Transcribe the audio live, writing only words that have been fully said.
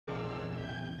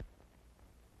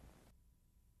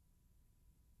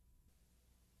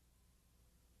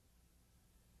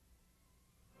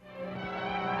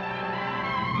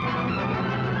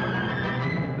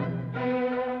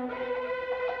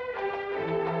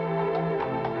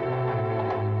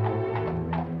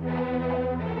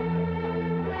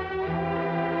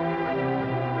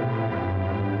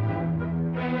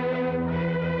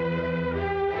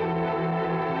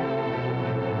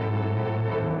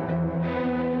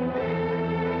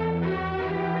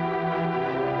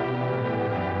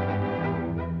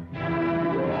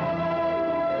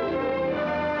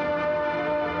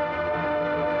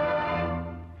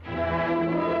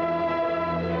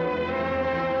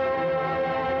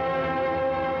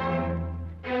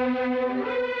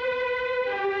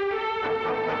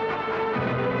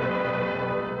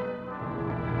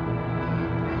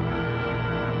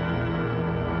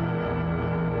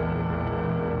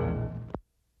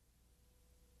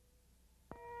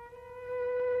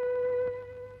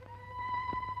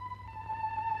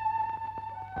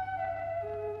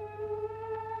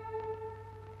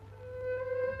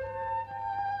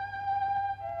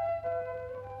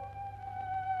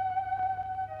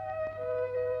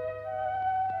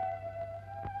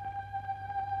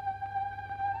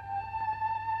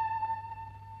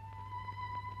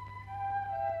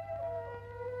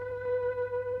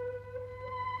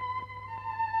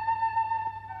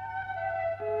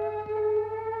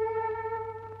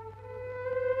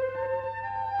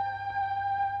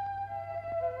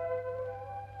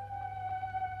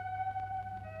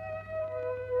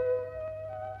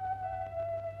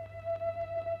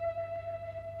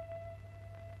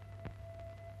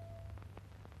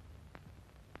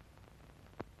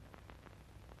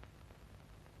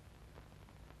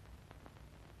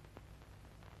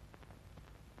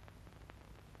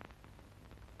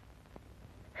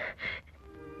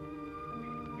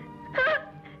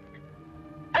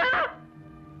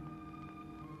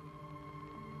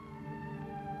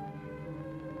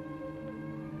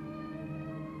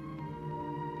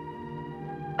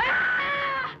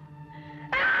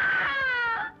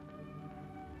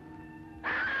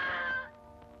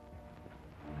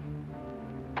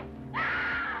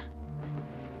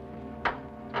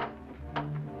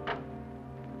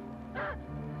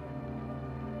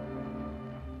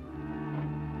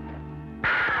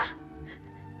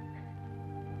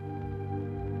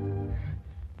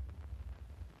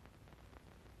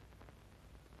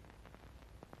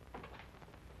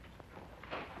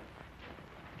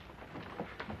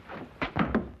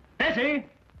Betty!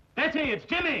 Betty, it's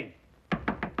Jimmy!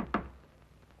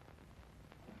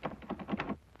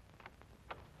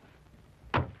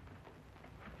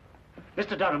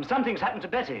 Mr. Durham, something's happened to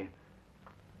Betty.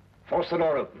 Force the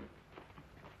door open.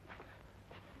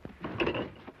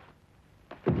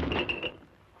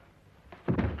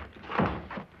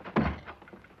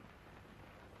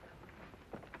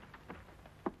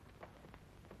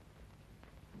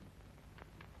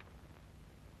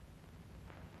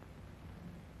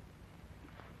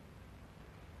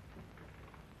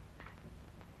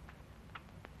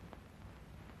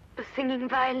 The singing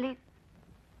violin.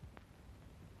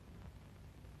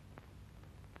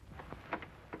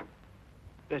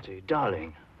 Betty,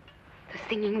 darling. The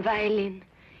singing violin.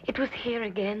 It was here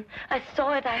again. I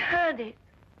saw it, I heard it.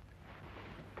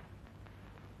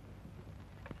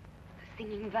 The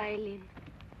singing violin.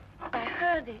 I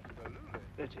heard it.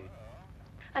 Betty.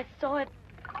 I saw it.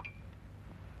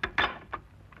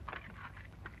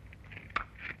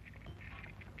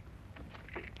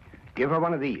 Give her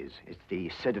one of these. It's the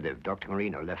sedative Dr.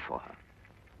 Marino left for her.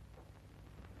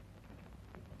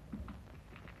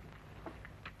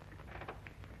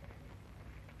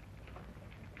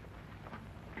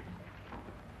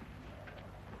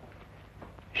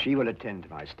 She will attend to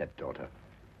my stepdaughter.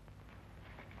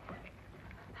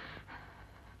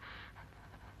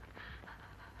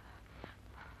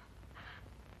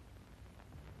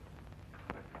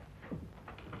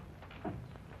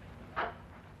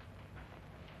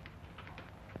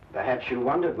 Perhaps you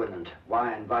wondered, Reynolds,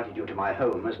 why I invited you to my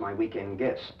home as my weekend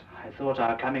guest. I thought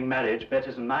our coming marriage,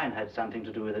 Betty's and mine, had something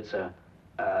to do with it, sir.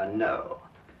 No.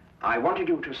 I wanted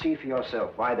you to see for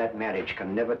yourself why that marriage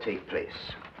can never take place.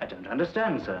 I don't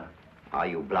understand, sir. Are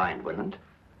you blind, Reynolds?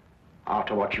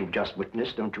 After what you've just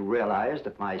witnessed, don't you realize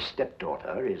that my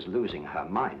stepdaughter is losing her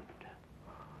mind?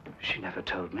 She never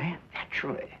told me.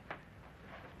 Naturally.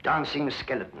 Dancing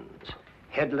skeletons,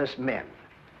 headless men,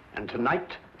 and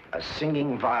tonight, a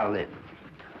singing violin.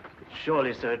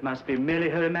 Surely, sir, it must be merely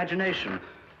her imagination.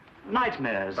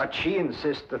 Nightmares. But she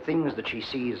insists the things that she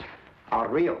sees are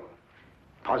real.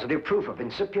 Positive proof of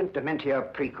incipient dementia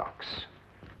precox.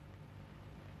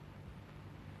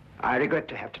 I regret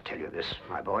to have to tell you this,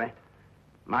 my boy.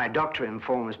 My doctor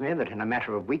informs me that in a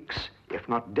matter of weeks, if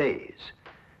not days,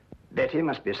 Betty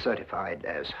must be certified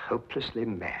as hopelessly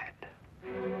mad.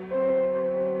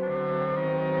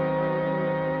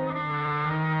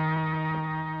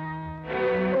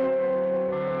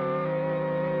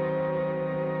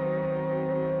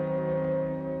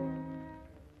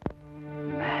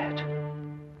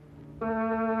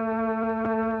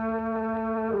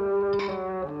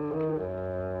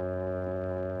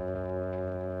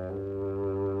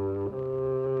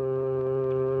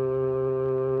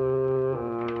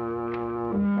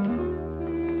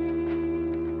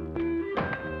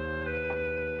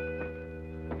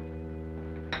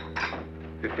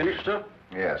 Finished, sir?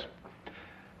 Yes.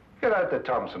 Get out the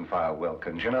Thompson file,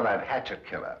 Wilkins. You know that hatchet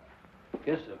killer.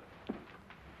 Yes,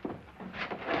 sir.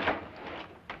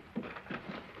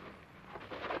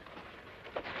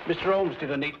 Mr. Holmes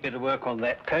did a neat bit of work on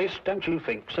that case, don't you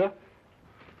think, sir?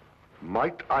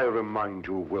 Might I remind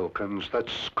you, Wilkins, that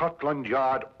Scotland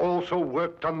Yard also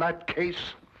worked on that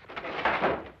case?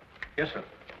 Yes, sir.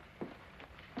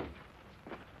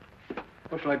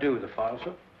 What shall I do with the file,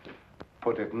 sir?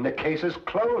 Put it in the case's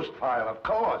closed file, of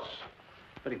course.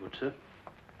 Very good, sir.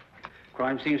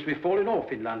 Crime seems to be falling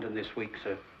off in London this week,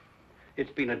 sir. It's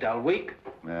been a dull week.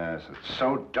 Yes, it's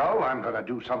so dull, I'm going to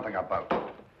do something about it.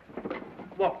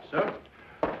 What, sir?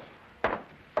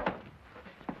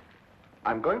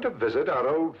 I'm going to visit our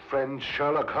old friend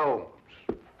Sherlock Holmes.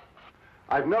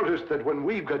 I've noticed that when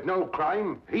we've got no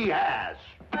crime, he has.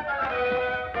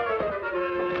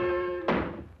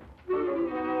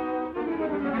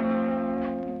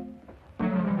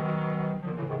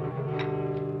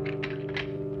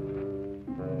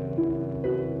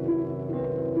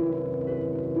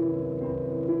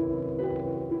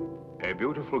 A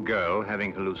beautiful girl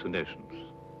having hallucinations.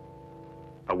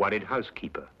 A worried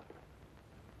housekeeper.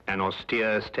 An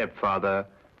austere stepfather.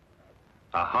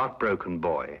 A heartbroken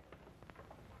boy.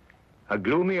 A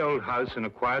gloomy old house in a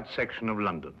quiet section of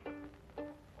London.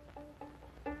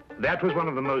 That was one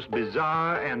of the most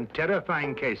bizarre and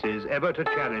terrifying cases ever to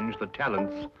challenge the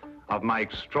talents of my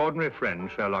extraordinary friend,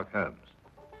 Sherlock Holmes.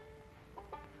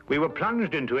 We were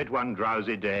plunged into it one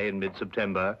drowsy day in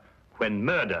mid-September when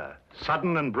murder,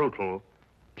 sudden and brutal,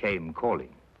 came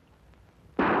calling.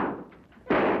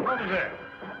 What is it?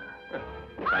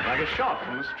 Sounds like a shot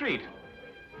from the street.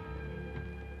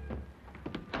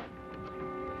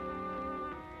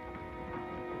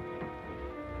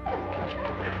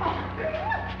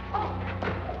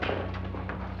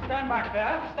 back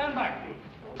there. Stand back, please.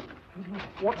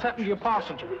 What's happened to your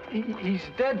passenger? He's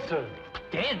dead, sir.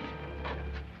 Dead?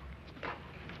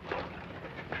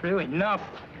 True enough.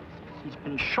 He's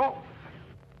been shot.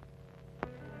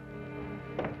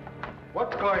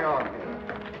 What's going on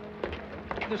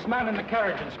here? This man in the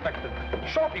carriage, Inspector.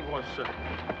 Shot he was, sir.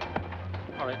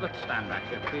 All right, let's stand back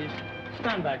here, please.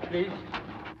 Stand back, please.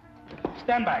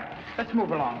 Stand back. Let's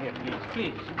move along here, please.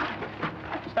 Please.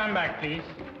 Stand back, please.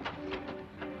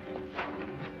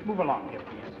 Move along here,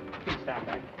 please. Please stand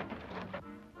back.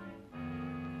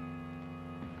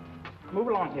 Move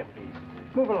along here, please.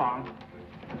 Move along.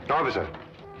 Officer,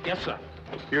 Yes, sir.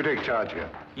 you take charge here.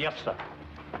 Yes, sir.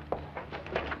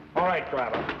 All right,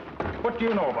 driver. What do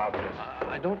you know about this?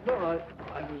 I don't know.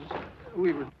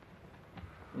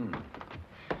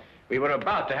 We were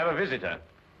about to have a visitor.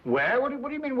 Where? What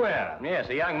do you mean, where? Yes,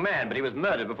 a young man, but he was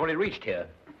murdered before he reached here.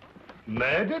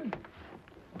 Murdered?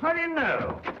 How do you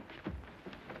know?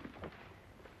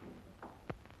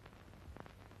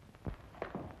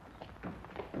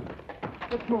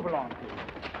 Let's move along,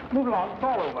 please. Move along. It's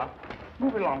all over.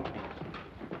 Move along, please.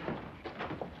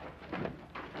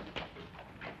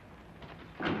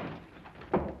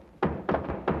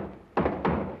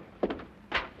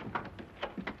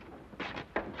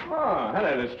 Oh,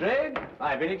 hello, Lestrade.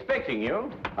 I've been expecting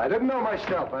you. I didn't know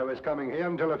myself I was coming here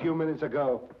until a few minutes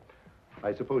ago.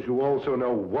 I suppose you also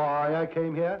know why I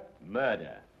came here?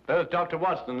 Murder. Both Dr.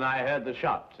 Watson and I heard the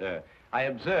shot. I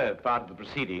observed part of the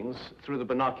proceedings through the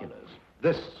binoculars.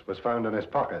 This was found in his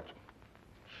pocket.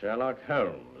 Sherlock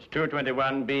Holmes,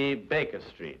 221B Baker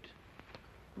Street.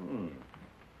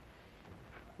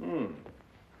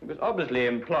 He was obviously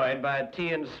employed by a tea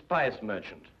and spice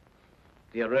merchant.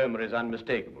 The aroma is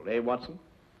unmistakable, eh, Watson?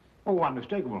 Oh,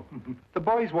 unmistakable. The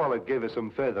boy's wallet gave us some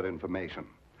further information.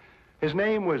 His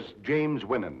name was James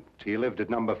Winant. He lived at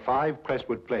number 5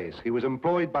 Crestwood Place. He was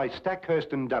employed by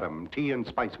Stackhurst and Durham, tea and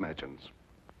spice merchants.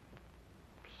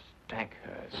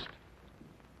 Stackhurst.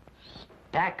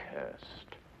 Stackhurst.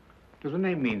 Does the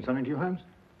name mean something to you, Holmes?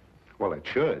 Well, it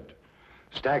should.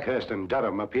 Stackhurst and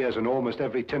Durham appears in almost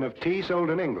every tin of tea sold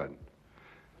in England.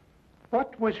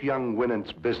 What was young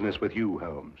Winant's business with you,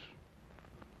 Holmes?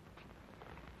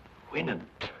 Winant.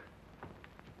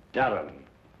 Durham.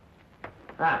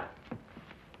 Ah.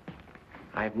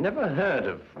 I've never heard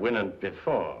of Winant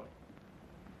before.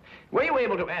 Were you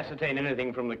able to ascertain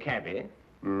anything from the cabby?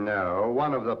 No,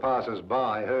 one of the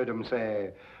passers-by heard him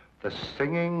say, "The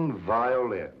singing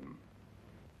violin."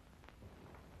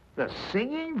 The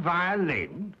singing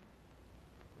violin?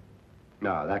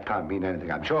 No, that can't mean anything,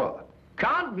 I'm sure.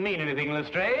 Can't mean anything,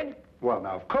 Lestrade. Well,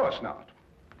 now, of course not.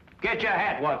 Get your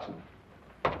hat, Watson.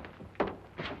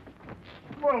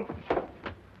 Well,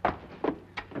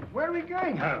 where are we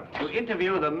going, Holmes? To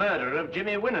interview the murderer of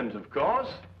Jimmy Winant, of course.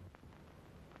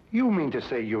 You mean to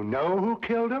say you know who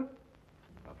killed him?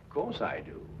 Of course I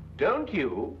do. Don't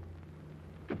you?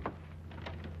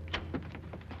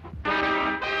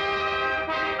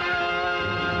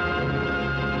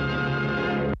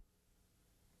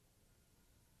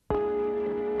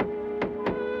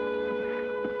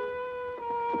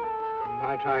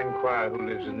 Might I inquire who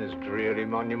lives in this dreary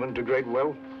monument to great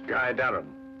wealth? Guy Durham.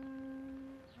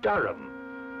 Durham.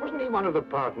 Wasn't he one of the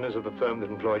partners of the firm that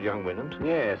employed young Winant?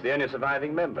 Yes, the only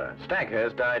surviving member.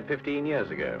 Stackhurst died 15 years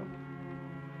ago.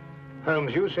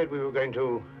 Holmes, you said we were going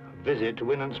to visit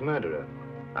Winant's murderer.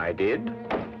 I did.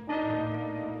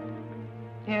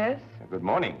 Yes? Good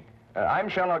morning. I'm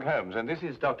Sherlock Holmes, and this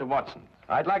is Dr. Watson.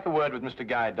 I'd like a word with Mr.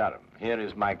 Guy Durham. Here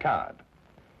is my card.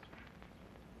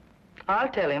 I'll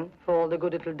tell him, for all the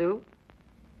good it'll do.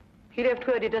 He left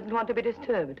word he doesn't want to be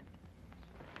disturbed.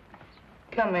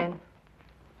 Come in.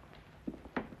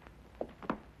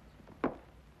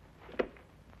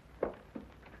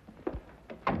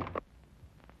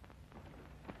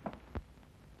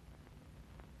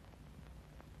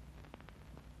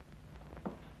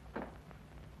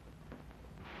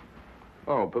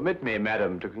 Oh, permit me,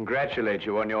 madam, to congratulate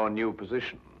you on your new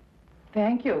position.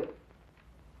 Thank you.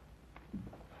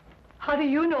 How do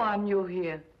you know I'm new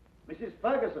here? Mrs.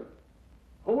 Ferguson,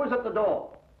 who was at the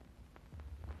door?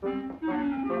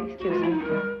 Excuse me.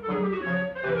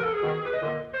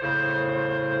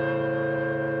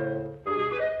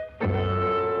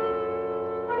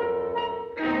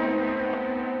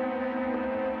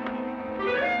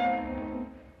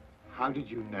 How did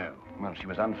you know? Well, she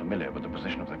was unfamiliar with the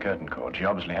position of the curtain cord. She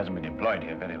obviously hasn't been employed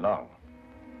here very long.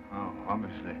 Oh,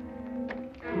 obviously.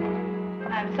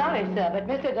 I'm sorry, sir, but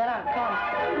Mr. Durham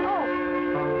can't.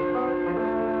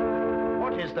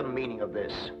 What is the meaning of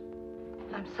this?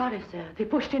 I'm sorry, sir. They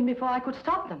pushed in before I could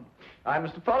stop them. I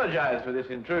must apologize for this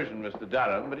intrusion, Mr.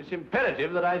 Durham, but it's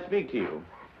imperative that I speak to you.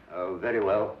 Oh, very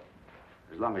well.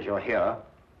 As long as you're here,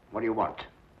 what do you want?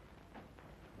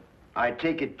 I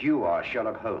take it you are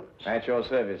Sherlock Holmes. At your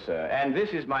service, sir. And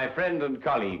this is my friend and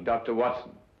colleague, Dr.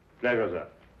 Watson. Pleasure, sir.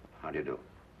 How do you do?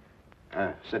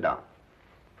 Sit down.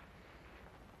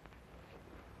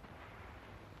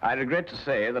 I regret to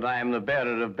say that I am the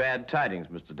bearer of bad tidings,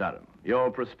 Mr. Durham. Your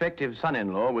prospective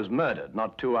son-in-law was murdered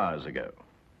not 2 hours ago.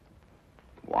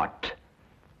 What?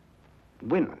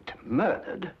 Winant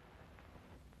murdered?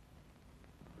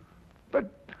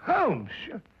 But, Holmes...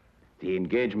 The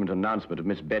engagement announcement of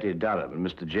Miss Betty Durham and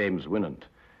Mr. James Winant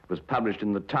was published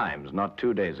in the Times not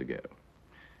 2 days ago.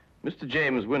 Mr.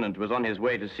 James Winant was on his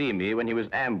way to see me when he was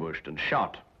ambushed and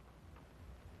shot.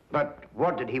 But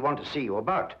what did he want to see you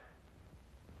about?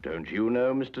 Don't you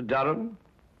know Mr. Durham?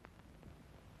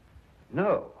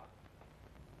 No.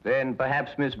 Then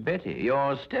perhaps Miss Betty,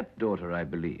 your stepdaughter, I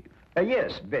believe.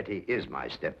 Yes, Betty is my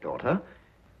stepdaughter.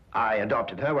 I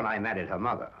adopted her when I married her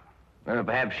mother.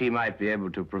 Perhaps she might be able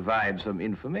to provide some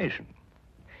information.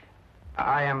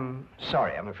 I am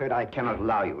sorry. I'm afraid I cannot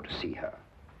allow you to see her.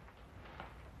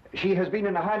 She has been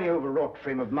in a highly overwrought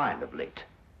frame of mind of late.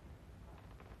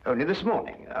 Only this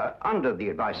morning, under the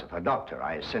advice of her doctor,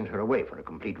 I sent her away for a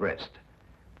complete rest.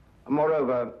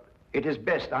 Moreover, it is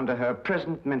best under her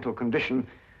present mental condition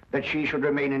that she should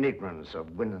remain in ignorance of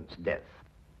Winant's death.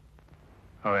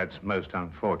 Oh, that's most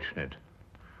unfortunate.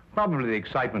 Probably the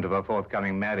excitement of her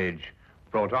forthcoming marriage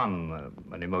brought on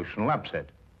an emotional upset.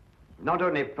 Not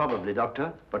only probably,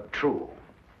 Doctor, but true.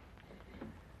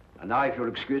 And now, if you'll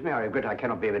excuse me, I regret I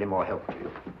cannot be of any more help to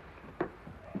you.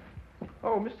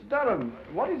 Oh, Mr. Durham,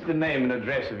 what is the name and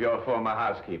address of your former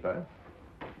housekeeper?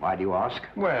 Why do you ask?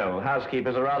 Well,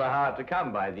 housekeepers are rather hard to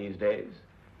come by these days.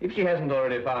 If she hasn't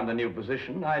already found a new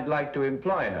position, I'd like to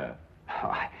employ her.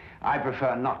 Oh, I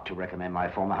prefer not to recommend my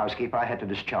former housekeeper. I had to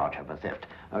discharge her for theft.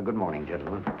 Good morning,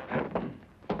 gentlemen.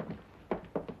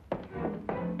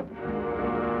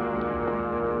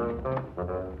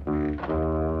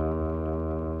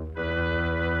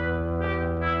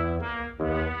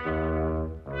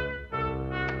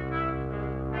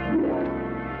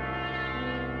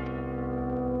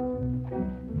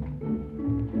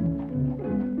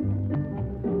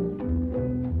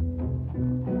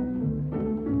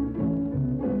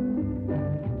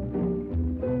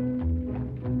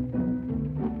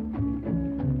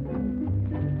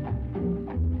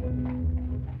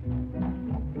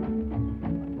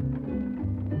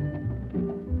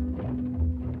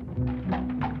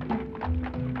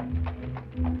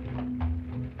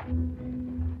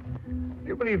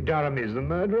 You believe Durham is the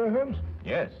murderer, Holmes?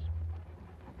 Yes.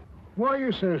 Why are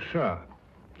you so sure?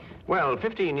 Well,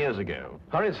 15 years ago,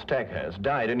 Horace Stackhurst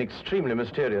died in extremely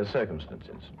mysterious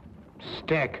circumstances.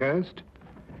 Stackhurst?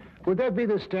 Would that be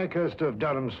the Stackhurst of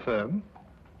Durham's firm?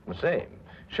 The same.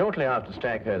 Shortly after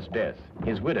Stackhurst's death,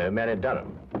 his widow married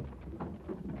Durham.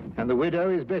 And the widow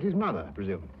is Betty's mother, I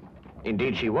presume?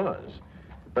 Indeed, she was.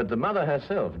 But the mother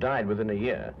herself died within a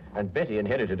year, and Betty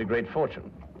inherited a great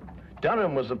fortune.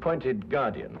 Durham was appointed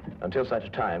guardian until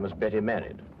such time as Betty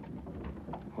married.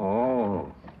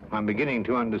 Oh, I'm beginning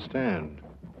to understand.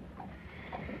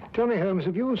 Tell me, Holmes,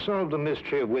 have you solved the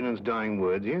mystery of Winant's dying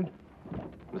words yet?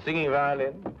 The singing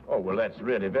violin? Oh, well, that's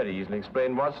really very easily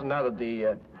explained, Watson, now that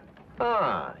the...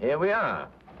 Ah, here we are.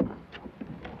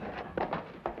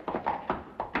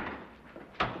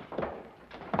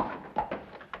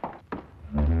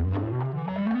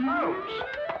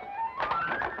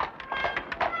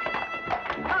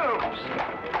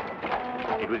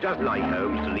 It was just like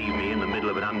Holmes to leave me in the middle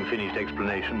of an unfinished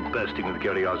explanation, bursting with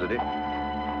curiosity.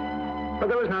 But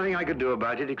there was nothing I could do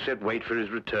about it except wait for his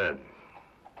return.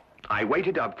 I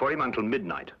waited up for him until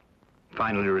midnight,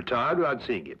 finally retired without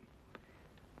seeing him.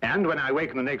 And when I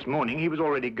awakened the next morning, he was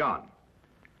already gone.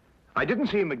 I didn't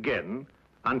see him again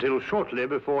until shortly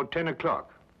before 10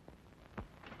 o'clock.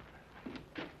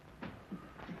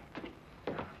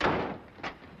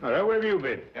 Hello, where have you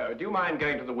been? Do you mind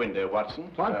going to the window,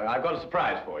 Watson? What? I've got a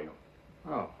surprise for you.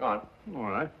 Oh, Go on. all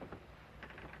right.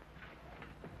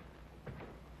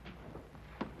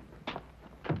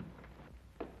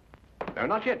 No,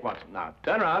 not yet, Watson. Now,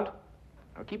 turn around.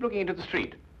 Now, keep looking into the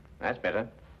street. That's better.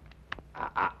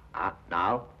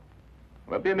 Now.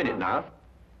 Won't be a minute now.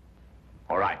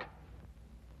 All right.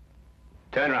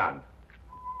 Turn around.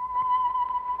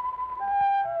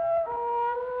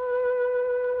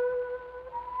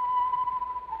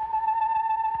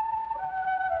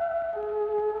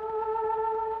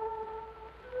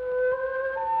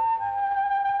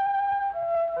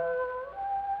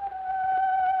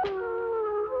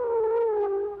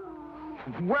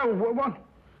 Well, what?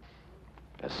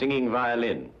 A singing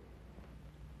violin.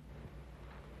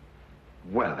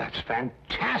 Well, that's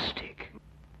fantastic.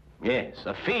 Yes,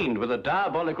 a fiend with a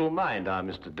diabolical mind, our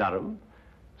Mr. Durham.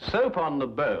 Soap on the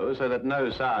bow so that no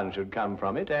sound should come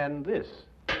from it, and this.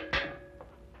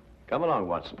 Come along,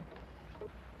 Watson.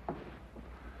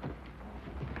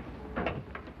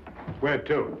 Where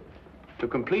to? To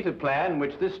complete a plan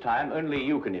which this time only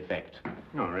you can effect.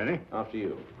 Oh, really? After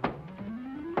you.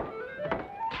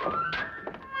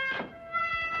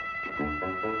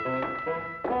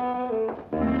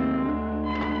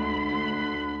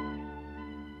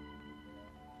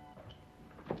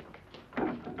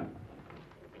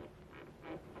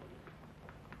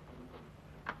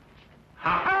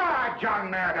 Ha-ha,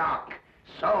 John Murdoch!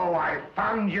 So I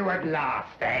found you at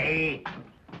last, eh?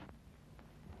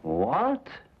 What?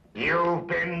 You've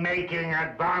been making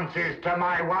advances to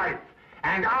my wife,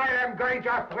 and I am going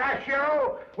to thrash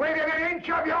you within an inch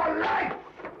of your life!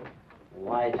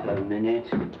 Wait a minute.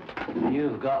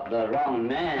 You've got the wrong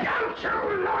man. Don't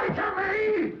you lie to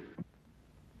me!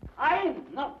 I'm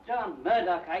not John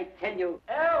Murdoch, I tell you.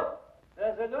 Help!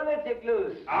 There's a lunatic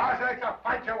loose. Oh, so it's a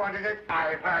fight you wanted it?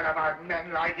 I've heard about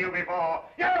men like you before.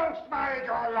 You smiled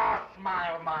your last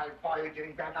smile, my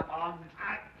voyaging vagabond.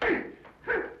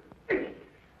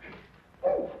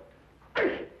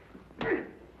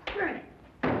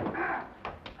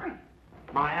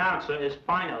 My answer is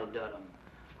final, Durham.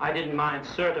 I didn't mind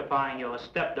certifying your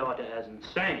stepdaughter as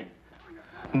insane,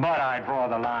 but I draw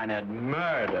the line at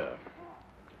murder.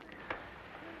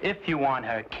 If you want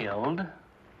her killed,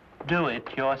 do it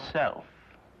yourself.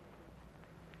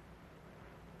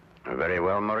 Very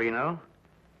well, Marino.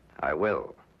 I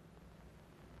will.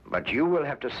 But you will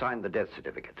have to sign the death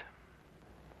certificate.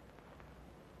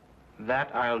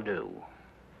 That I'll do.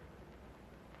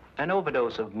 An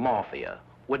overdose of morphia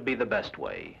would be the best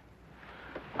way.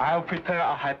 I'll prepare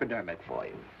a hypodermic for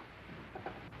you.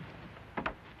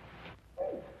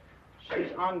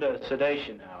 She's under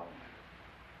sedation now,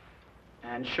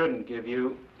 and shouldn't give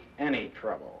you any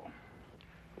trouble.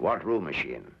 What room is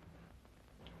she in?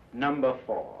 Number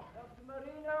 4. Dr.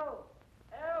 Marino,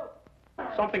 help!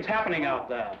 Something's happening out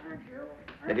there.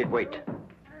 Let it wait.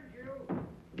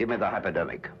 Give me the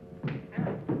hypodermic.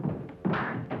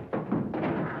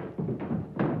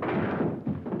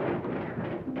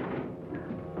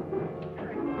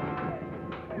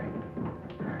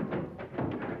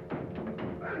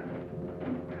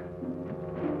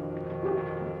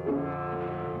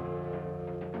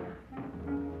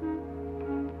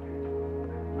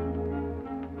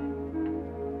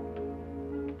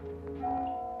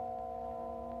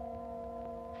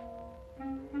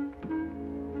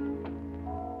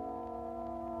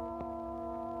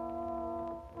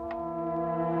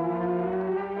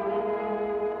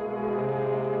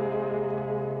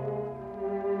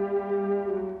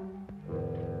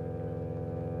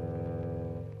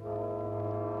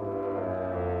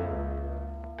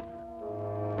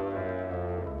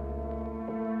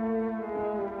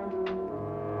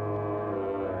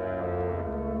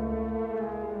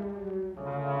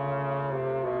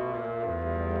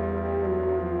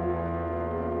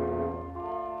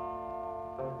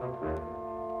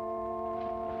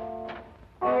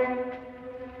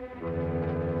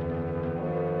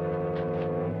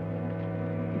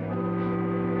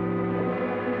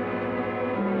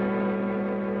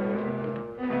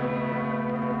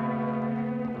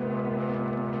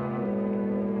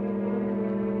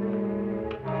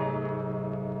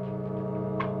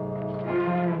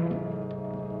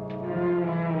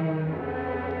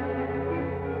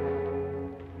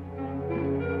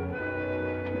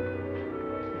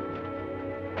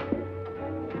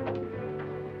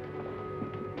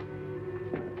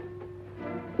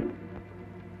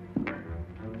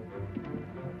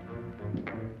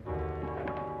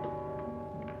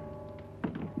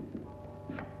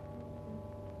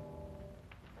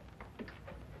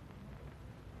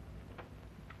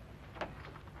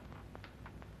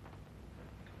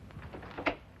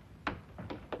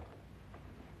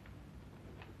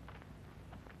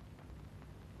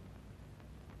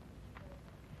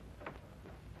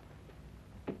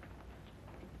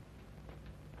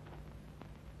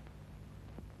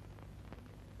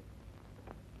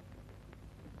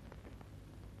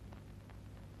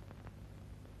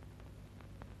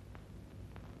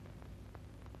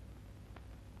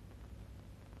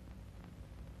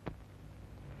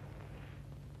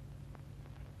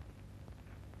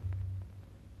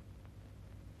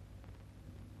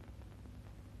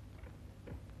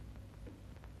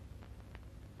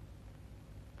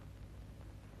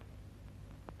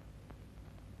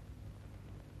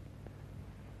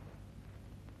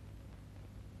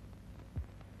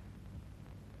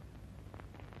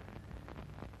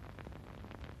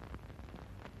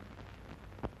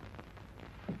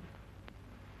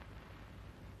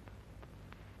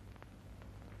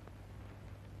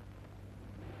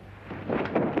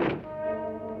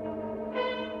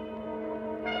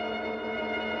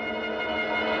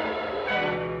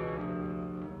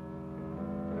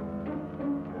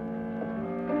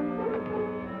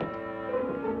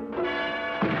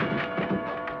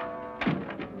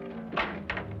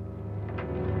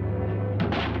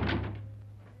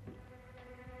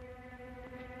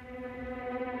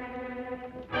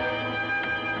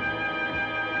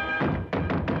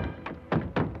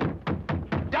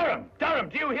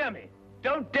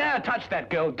 Don't dare touch that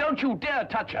girl. Don't you dare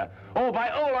touch her. Or by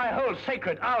all I hold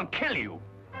sacred, I'll kill you.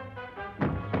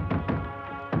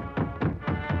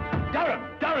 Durham!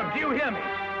 Durham, do you hear me?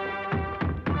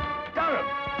 Durham!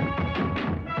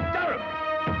 Durham!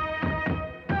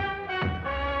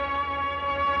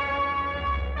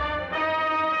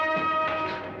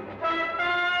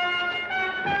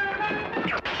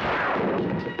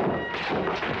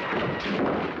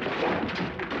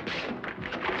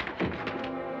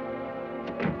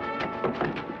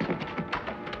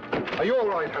 Are you all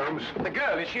right, Holmes? The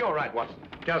girl, is she all right, Watson?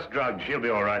 Just drugged. She'll be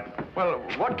all right. Well,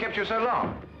 what kept you so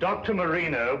long? Dr.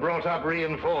 Marino brought up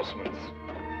reinforcements.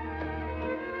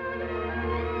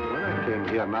 When I came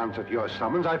here and answered your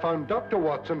summons, I found Dr.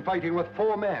 Watson fighting with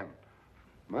 4 men.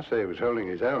 Must say he was holding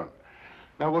his own.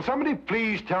 Now, will somebody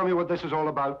please tell me what this is all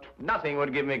about? Nothing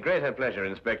would give me greater pleasure,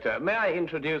 Inspector. May I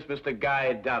introduce Mr.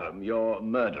 Guy Durham, your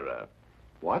murderer?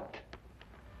 What?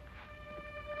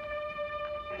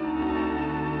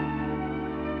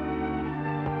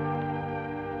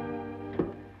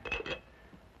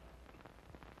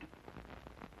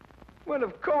 Well,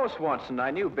 of course, Watson.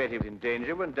 I knew Betty was in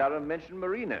danger when Durham mentioned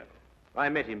Marino. I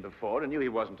met him before and knew he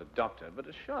wasn't a doctor, but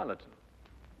a charlatan.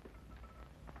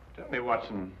 Tell me,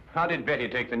 Watson, how did Betty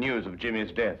take the news of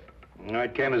Jimmy's death?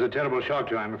 It came as a terrible shock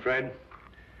to her, I'm afraid.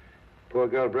 Poor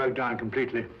girl broke down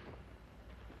completely.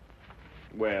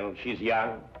 Well, she's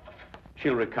young.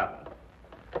 She'll recover.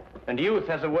 And youth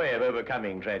has a way of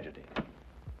overcoming tragedy.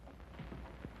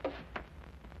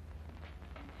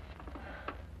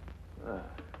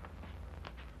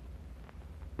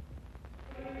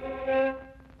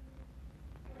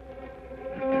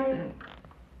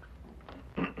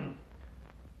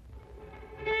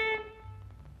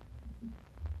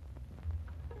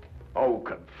 Oh,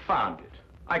 confound it.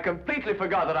 I completely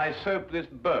forgot that I soaped this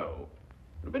bow.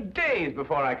 It'll be days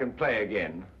before I can play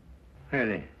again.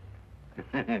 Really?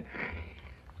 A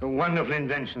wonderful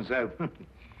invention, soap.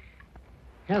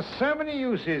 Has so many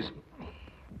uses.